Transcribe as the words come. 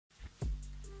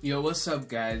Yo, what's up,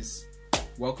 guys?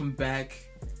 Welcome back.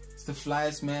 It's the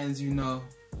flyest mans,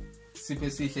 Super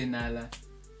Sihle Nala.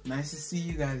 Nice to see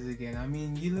you guys again. I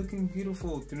mean, you're looking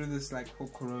beautiful through this whole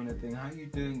corona thing. How you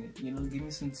doing it? Give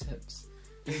me some tips.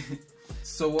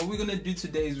 So what we're gonna do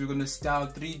today is we're gonna style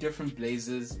 3 different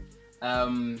blazers. I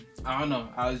don't know,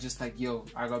 I was just like, yo,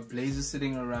 I got blazers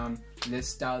sitting around, let's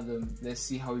style them, let's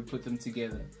see how we put them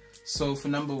together. So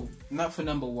not for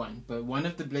number 1, but one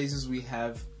of the blazers we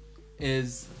have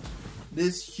is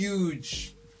this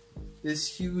huge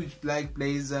black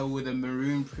blazer with a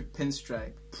maroon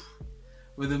pinstripe.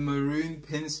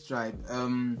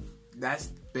 That's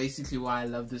basically why I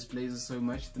love this blazer so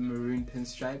much, the maroon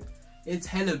pinstripe. It's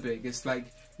hella big. It's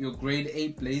like your grade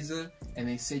 8 blazer, and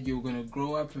they said you were gonna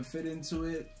grow up and fit into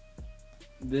it.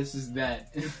 This is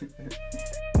that.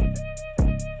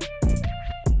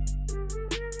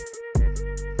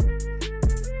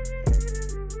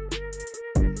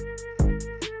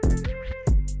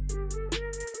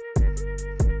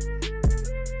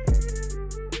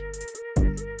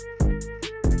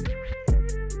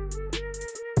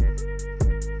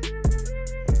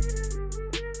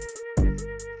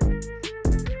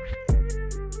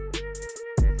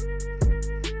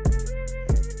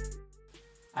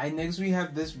 Next we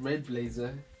have this red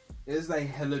blazer. It's like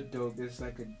hella dope. It's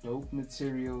like a dope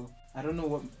material. I don't know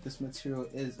what this material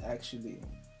is actually.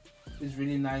 It's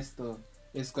really nice though.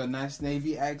 It's got nice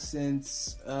navy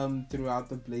accents throughout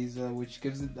the blazer, which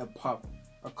gives it a pop,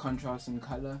 a contrast in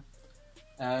color,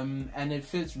 and it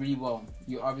fits really well.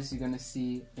 You're obviously gonna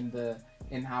see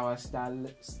in how I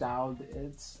styled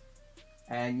it,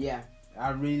 and yeah, I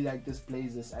really like this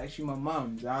blazer. It's actually my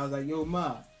mom's. I was like, yo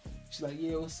ma. She's like,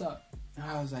 yeah, what's up?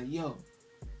 I was like, yo,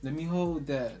 let me hold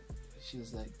that. She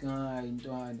was like, I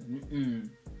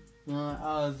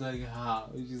was like, how?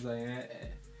 She's like, eh.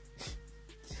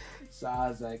 So I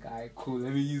was like, alright, cool,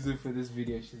 let me use it for this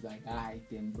video. She's like, alright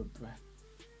then, bro.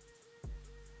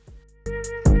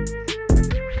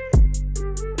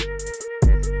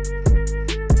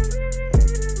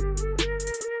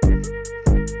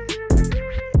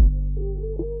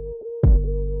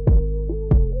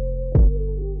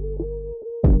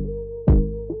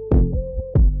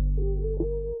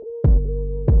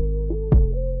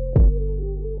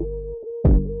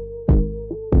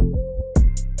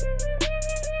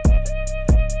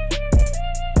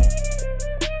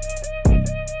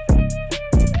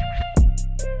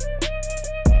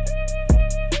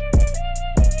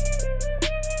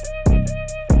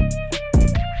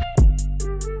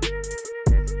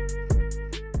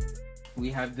 We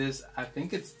have this, I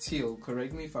think it's teal,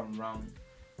 correct me if I'm wrong,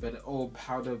 but all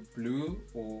powder blue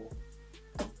or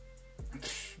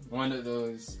one of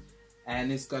those,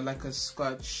 and it's got like a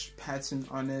Scotch pattern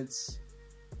on it.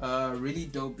 Really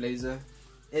dope blazer.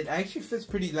 It actually fits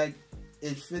pretty,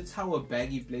 it fits how a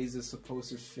baggy blazer is supposed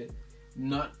to fit.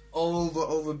 Not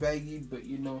over baggy, but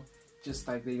just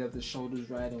like they got the shoulders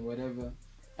right and whatever.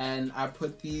 And I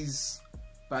put these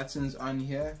buttons on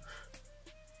here.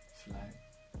 Fly.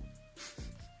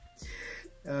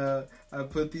 I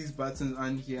put these buttons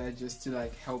on here just to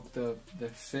help the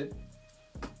fit,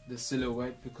 the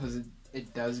silhouette, because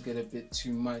it does get a bit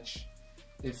too much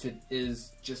if it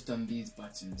is just on these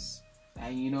buttons.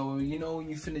 And when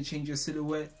you finna change your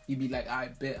silhouette, you be like, I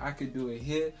bet I could do it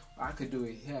here, or I could do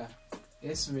it here.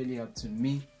 It's really up to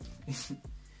me.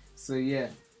 So yeah,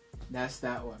 that's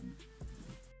that one.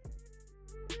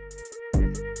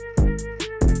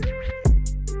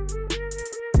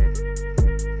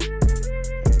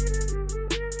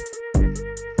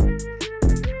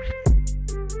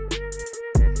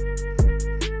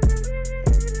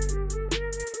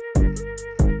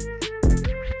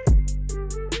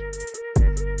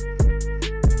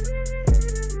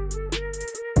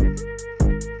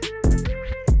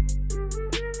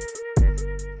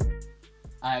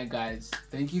 Alright guys,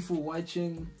 thank you for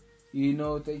watching.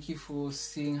 Thank you for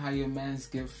seeing how your mans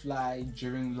get fly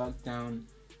during lockdown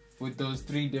with those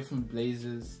 3 different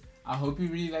blazers. I hope you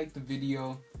really liked the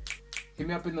video. Hit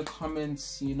me up in the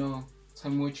comments,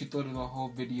 tell me what you thought of the whole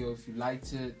video. If you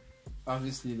liked it,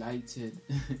 obviously liked it.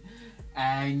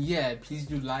 And yeah, please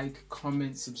do like,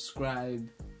 comment, subscribe.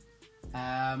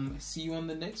 See you on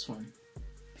the next one.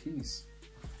 Peace.